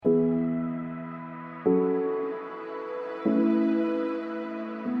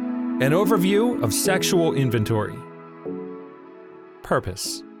An overview of sexual inventory.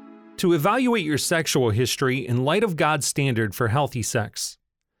 Purpose: to evaluate your sexual history in light of God's standard for healthy sex.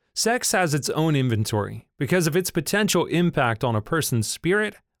 Sex has its own inventory because of its potential impact on a person's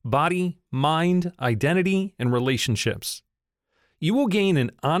spirit, body, mind, identity, and relationships. You will gain an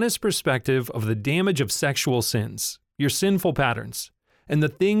honest perspective of the damage of sexual sins, your sinful patterns, and the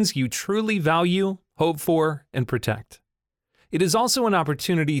things you truly value, hope for, and protect. It is also an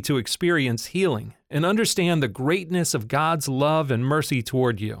opportunity to experience healing and understand the greatness of God's love and mercy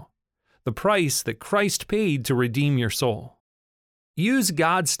toward you, the price that Christ paid to redeem your soul. Use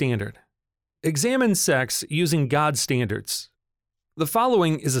God's standard. Examine sex using God's standards. The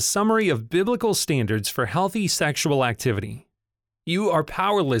following is a summary of biblical standards for healthy sexual activity. You are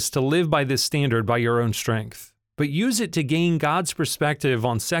powerless to live by this standard by your own strength, but use it to gain God's perspective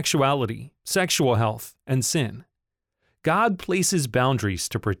on sexuality, sexual health, and sin. God places boundaries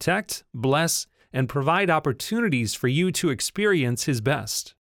to protect, bless, and provide opportunities for you to experience His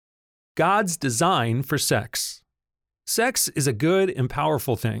best. God's design for sex. Sex is a good and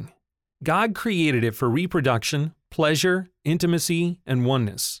powerful thing. God created it for reproduction, pleasure, intimacy, and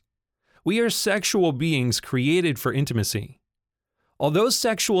oneness. We are sexual beings created for intimacy. Although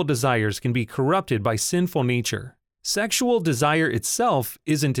sexual desires can be corrupted by sinful nature, sexual desire itself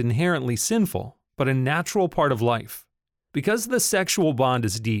isn't inherently sinful, but a natural part of life. Because the sexual bond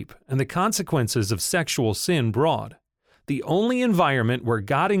is deep and the consequences of sexual sin broad, the only environment where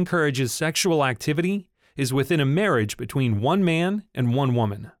God encourages sexual activity is within a marriage between one man and one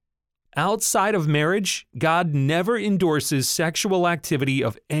woman. Outside of marriage, God never endorses sexual activity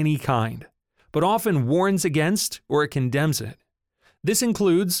of any kind, but often warns against or condemns it. This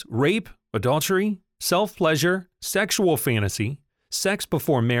includes rape, adultery, self-pleasure, sexual fantasy, sex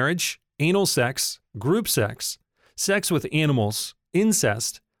before marriage, anal sex, group sex, sex with animals,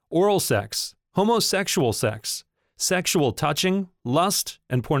 incest, oral sex, homosexual sex, sexual touching, lust,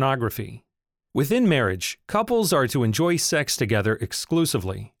 and pornography. Within marriage, couples are to enjoy sex together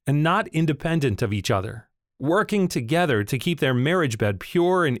exclusively and not independent of each other, working together to keep their marriage bed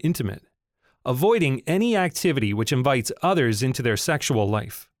pure and intimate, avoiding any activity which invites others into their sexual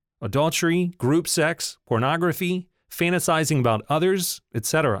life, adultery, group sex, pornography, fantasizing about others,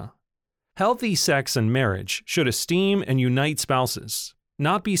 etc. Healthy sex and marriage should esteem and unite spouses,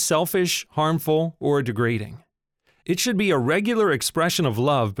 not be selfish, harmful, or degrading. It should be a regular expression of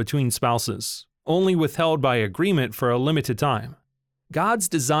love between spouses, only withheld by agreement for a limited time. God's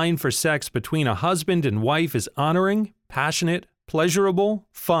design for sex between a husband and wife is honoring, passionate, pleasurable,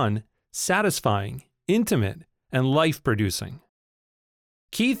 fun, satisfying, intimate, and life-producing.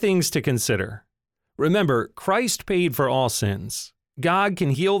 Key things to consider. Remember, Christ paid for all sins. God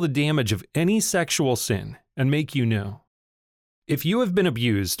can heal the damage of any sexual sin and make you new. If you have been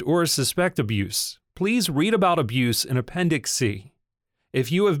abused or suspect abuse, please read about abuse in Appendix C. If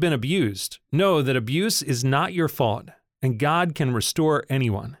you have been abused, know that abuse is not your fault, and God can restore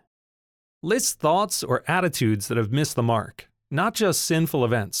anyone. List thoughts or attitudes that have missed the mark, not just sinful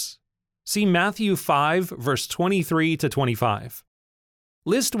events. See Matthew 5, verse 23 to 25.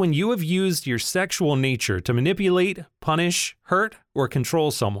 List when you have used your sexual nature to manipulate, punish, hurt, or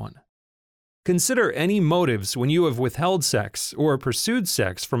control someone. Consider any motives when you have withheld sex or pursued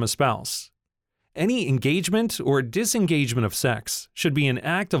sex from a spouse. Any engagement or disengagement of sex should be an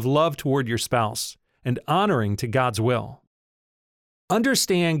act of love toward your spouse and honoring to God's will.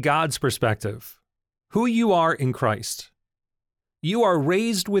 Understand God's perspective. Who you are in Christ. You are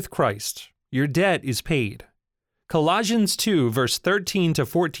raised with Christ. Your debt is paid. Colossians 2, verse 13 to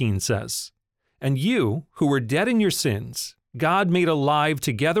 14 says, "And you, who were dead in your sins, God made alive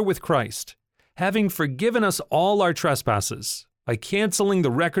together with Christ, having forgiven us all our trespasses, by canceling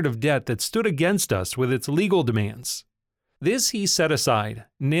the record of debt that stood against us with its legal demands. This He set aside,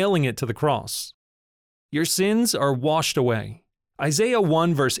 nailing it to the cross. Your sins are washed away." Isaiah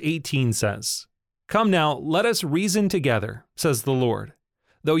 1, verse 18 says, "Come now, let us reason together, says the Lord.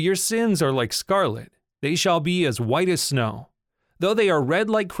 Though your sins are like scarlet, they shall be as white as snow. Though they are red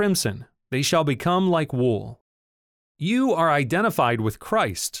like crimson, they shall become like wool." You are identified with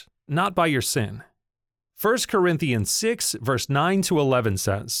Christ, not by your sin. 1 Corinthians 6, verse 9 to 11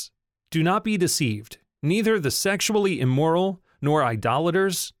 says, "Do not be deceived. Neither the sexually immoral, nor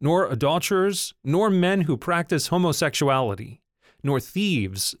idolaters, nor adulterers, nor men who practice homosexuality, nor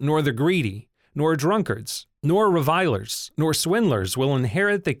thieves, nor the greedy, nor drunkards, nor revilers, nor swindlers will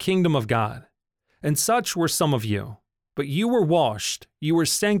inherit the kingdom of God. And such were some of you. But you were washed, you were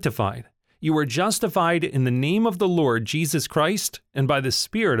sanctified, you were justified in the name of the Lord Jesus Christ and by the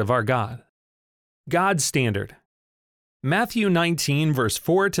Spirit of our God." God's standard. Matthew 19, verse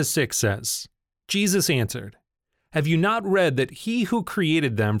 4 to 6 says, Jesus answered, "Have you not read that he who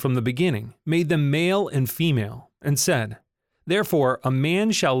created them from the beginning made them male and female, and said, Therefore a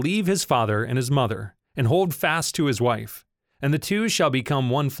man shall leave his father and his mother, and hold fast to his wife, and the two shall become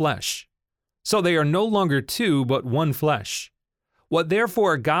one flesh. So they are no longer two, but one flesh. What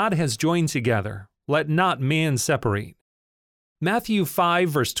therefore God has joined together, let not man separate." Matthew 5,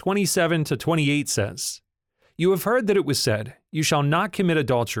 verse 27 to 28 says, "You have heard that it was said, You shall not commit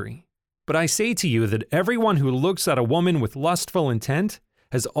adultery. But I say to you that everyone who looks at a woman with lustful intent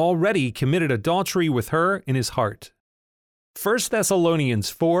has already committed adultery with her in his heart." 1 Thessalonians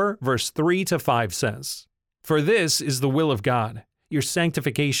 4, verse 3 to 5 says, "For this is the will of God, your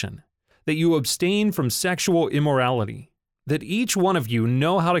sanctification, that you abstain from sexual immorality, that each one of you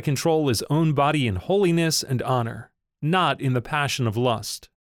know how to control his own body in holiness and honor, not in the passion of lust."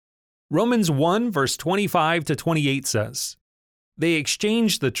 Romans 1, verse 25 to 28 says, "They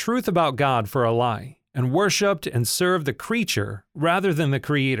exchanged the truth about God for a lie, and worshipped and served the creature rather than the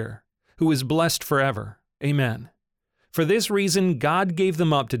Creator, who is blessed forever. Amen. For this reason God gave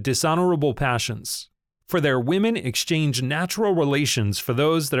them up to dishonorable passions. For their women exchanged natural relations for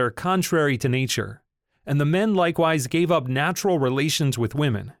those that are contrary to nature, and the men likewise gave up natural relations with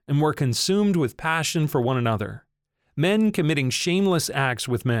women, and were consumed with passion for one another, men committing shameless acts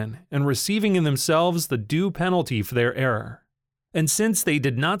with men, and receiving in themselves the due penalty for their error. And since they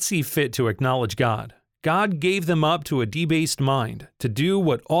did not see fit to acknowledge God, God gave them up to a debased mind, to do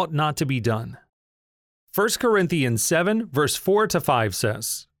what ought not to be done." 1 Corinthians 7, verse 4 to 5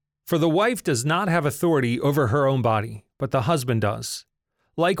 says, "For the wife does not have authority over her own body, but the husband does.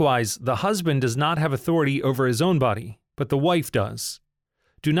 Likewise, the husband does not have authority over his own body, but the wife does.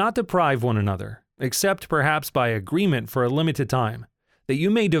 Do not deprive one another, except perhaps by agreement for a limited time, that you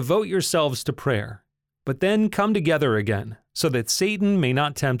may devote yourselves to prayer, but then come together again, so that Satan may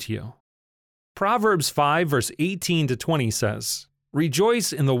not tempt you." Proverbs 5, verse 18 to 20 says,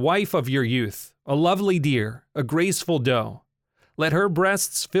 "Rejoice in the wife of your youth, a lovely deer, a graceful doe. Let her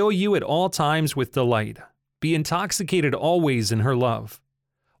breasts fill you at all times with delight. Be intoxicated always in her love.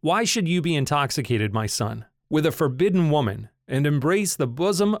 Why should you be intoxicated, my son, with a forbidden woman, and embrace the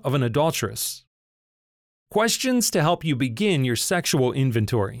bosom of an adulteress?" Questions to help you begin your sexual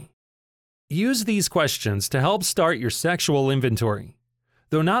inventory. Use these questions to help start your sexual inventory.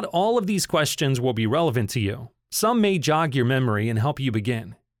 Though not all of these questions will be relevant to you, some may jog your memory and help you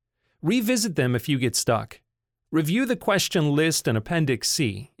begin. Revisit them if you get stuck. Review the question list in Appendix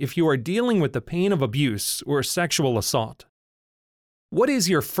C if you are dealing with the pain of abuse or sexual assault. What is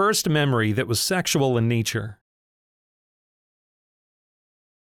your first memory that was sexual in nature?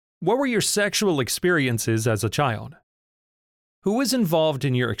 What were your sexual experiences as a child? Who was involved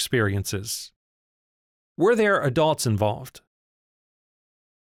in your experiences? Were there adults involved?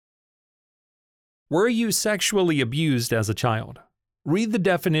 Were you sexually abused as a child? Read the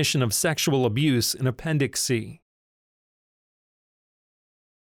definition of sexual abuse in Appendix C.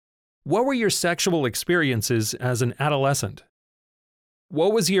 What were your sexual experiences as an adolescent?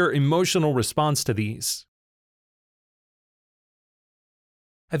 What was your emotional response to these?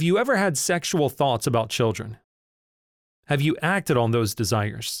 Have you ever had sexual thoughts about children? Have you acted on those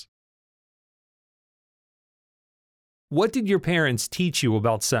desires? What did your parents teach you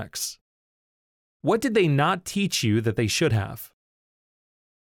about sex? What did they not teach you that they should have?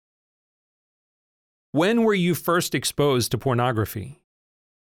 When were you first exposed to pornography?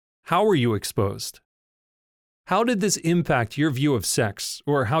 How were you exposed? How did this impact your view of sex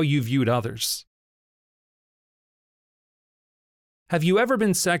or how you viewed others? Have you ever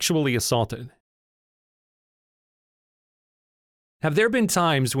been sexually assaulted? Have there been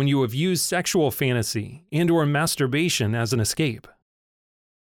times when you have used sexual fantasy and/or masturbation as an escape?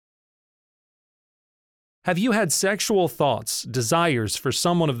 Have you had sexual thoughts, desires for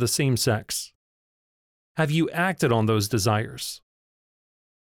someone of the same sex? Have you acted on those desires?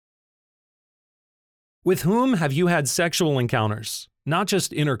 With whom have you had sexual encounters, not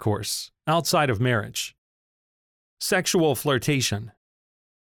just intercourse, outside of marriage? Sexual flirtation.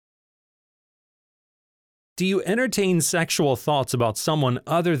 Do you entertain sexual thoughts about someone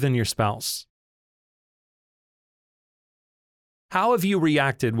other than your spouse? How have you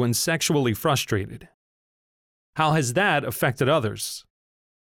reacted when sexually frustrated? How has that affected others?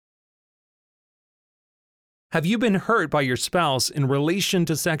 Have you been hurt by your spouse in relation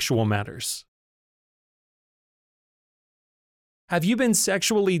to sexual matters? Have you been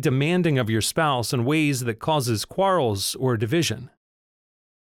sexually demanding of your spouse in ways that causes quarrels or division?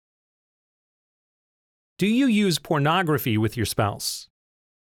 Do you use pornography with your spouse?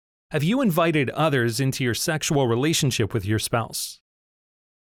 Have you invited others into your sexual relationship with your spouse?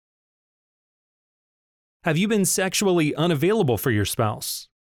 Have you been sexually unavailable for your spouse?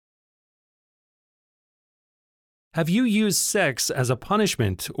 Have you used sex as a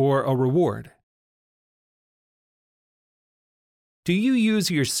punishment or a reward? Do you use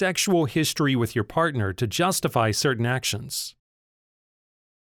your sexual history with your partner to justify certain actions?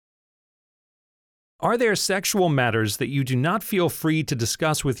 Are there sexual matters that you do not feel free to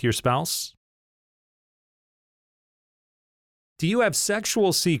discuss with your spouse? Do you have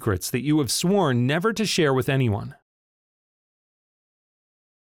sexual secrets that you have sworn never to share with anyone?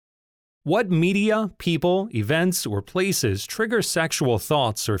 What media, people, events, or places trigger sexual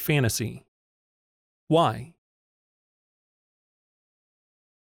thoughts or fantasy? Why?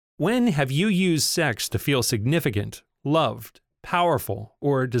 When have you used sex to feel significant, loved, powerful,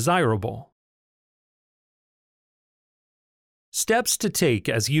 or desirable? Steps to take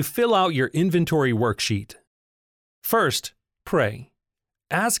as you fill out your inventory worksheet. First, pray.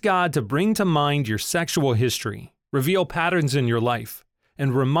 Ask God to bring to mind your sexual history, reveal patterns in your life,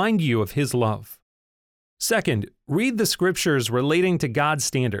 and remind you of His love. Second, read the scriptures relating to God's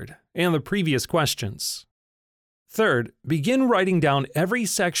standard and the previous questions. Third, begin writing down every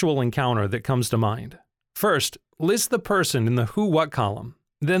sexual encounter that comes to mind. First, list the person in the who-what column,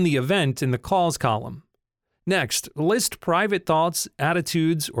 then the event in the cause column. Next, list private thoughts,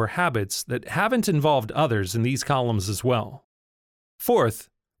 attitudes, or habits that haven't involved others in these columns as well. Fourth,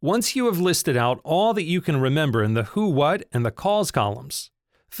 once you have listed out all that you can remember in the who, what, and the cause columns,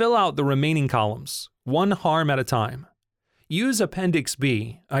 fill out the remaining columns, one harm at a time. Use Appendix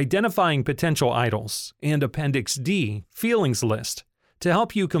B, Identifying Potential Idols, and Appendix D, Feelings List, to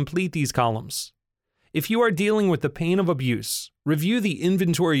help you complete these columns. If you are dealing with the pain of abuse, review the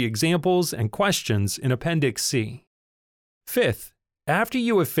inventory examples and questions in Appendix C. Fifth, after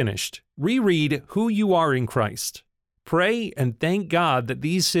you have finished, reread who you are in Christ. Pray and thank God that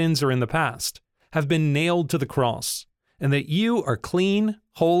these sins are in the past, have been nailed to the cross, and that you are clean,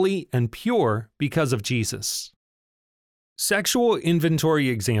 holy, and pure because of Jesus. Sexual inventory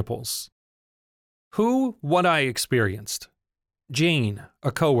examples. Who, what I experienced. Jane,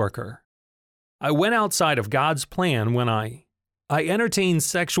 a coworker. I went outside of God's plan when I entertained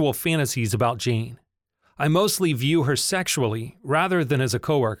sexual fantasies about Jane. I mostly view her sexually rather than as a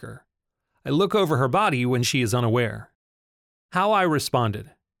coworker. I look over her body when she is unaware. How I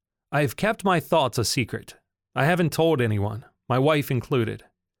responded. I have kept my thoughts a secret. I haven't told anyone, my wife included.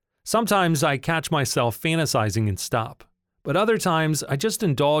 Sometimes I catch myself fantasizing and stop, but other times I just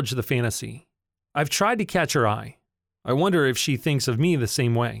indulge the fantasy. I've tried to catch her eye. I wonder if she thinks of me the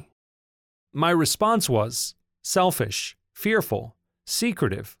same way. My response was selfish, fearful,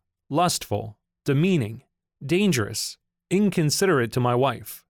 secretive, lustful, demeaning, dangerous, inconsiderate to my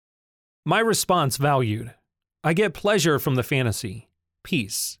wife. My response valued. I get pleasure from the fantasy.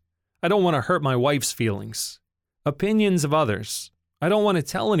 Peace. I don't want to hurt my wife's feelings. Opinions of others. I don't want to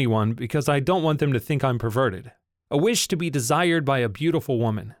tell anyone because I don't want them to think I'm perverted. A wish to be desired by a beautiful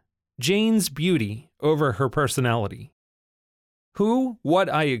woman. Jane's beauty over her personality. Who, what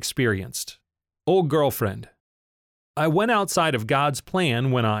I experienced. Old girlfriend. I went outside of God's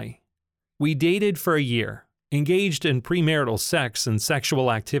plan when we dated for a year, engaged in premarital sex and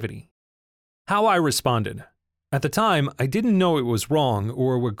sexual activity. How I responded. At the time, I didn't know it was wrong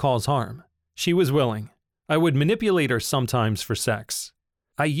or would cause harm. She was willing. I would manipulate her sometimes for sex.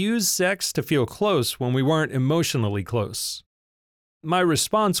 I used sex to feel close when we weren't emotionally close. My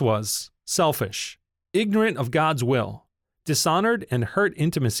response was selfish, ignorant of God's will, dishonored and hurt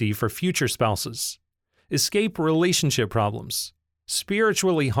intimacy for future spouses, escape relationship problems,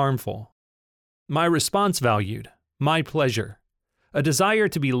 spiritually harmful. My response valued, my pleasure, a desire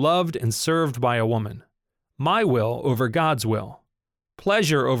to be loved and served by a woman, my will over God's will,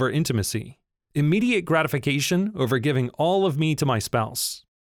 pleasure over intimacy, immediate gratification over giving all of me to my spouse.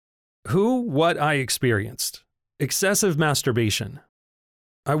 Who, what I experienced. Excessive masturbation.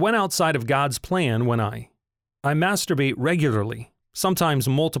 I went outside of God's plan when I masturbate regularly, sometimes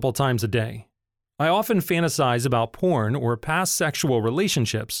multiple times a day. I often fantasize about porn or past sexual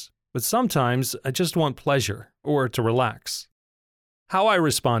relationships, but sometimes I just want pleasure or to relax. How I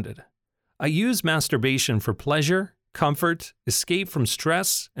responded. I use masturbation for pleasure, comfort, escape from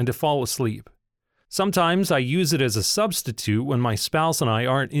stress, and to fall asleep. Sometimes I use it as a substitute when my spouse and I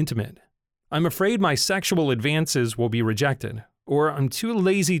aren't intimate. I'm afraid my sexual advances will be rejected, or I'm too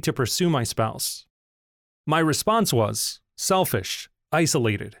lazy to pursue my spouse. My response was selfish,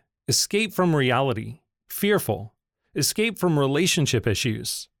 isolated, escape from reality, fearful, escape from relationship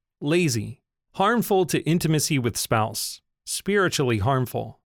issues, lazy, harmful to intimacy with spouse, spiritually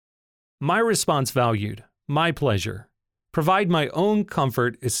harmful. My response valued, my pleasure. Provide my own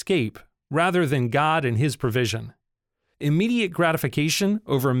comfort, escape, rather than God and His provision. Immediate gratification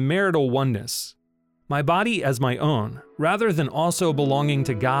over marital oneness. My body as my own, rather than also belonging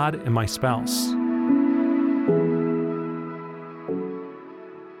to God and my spouse.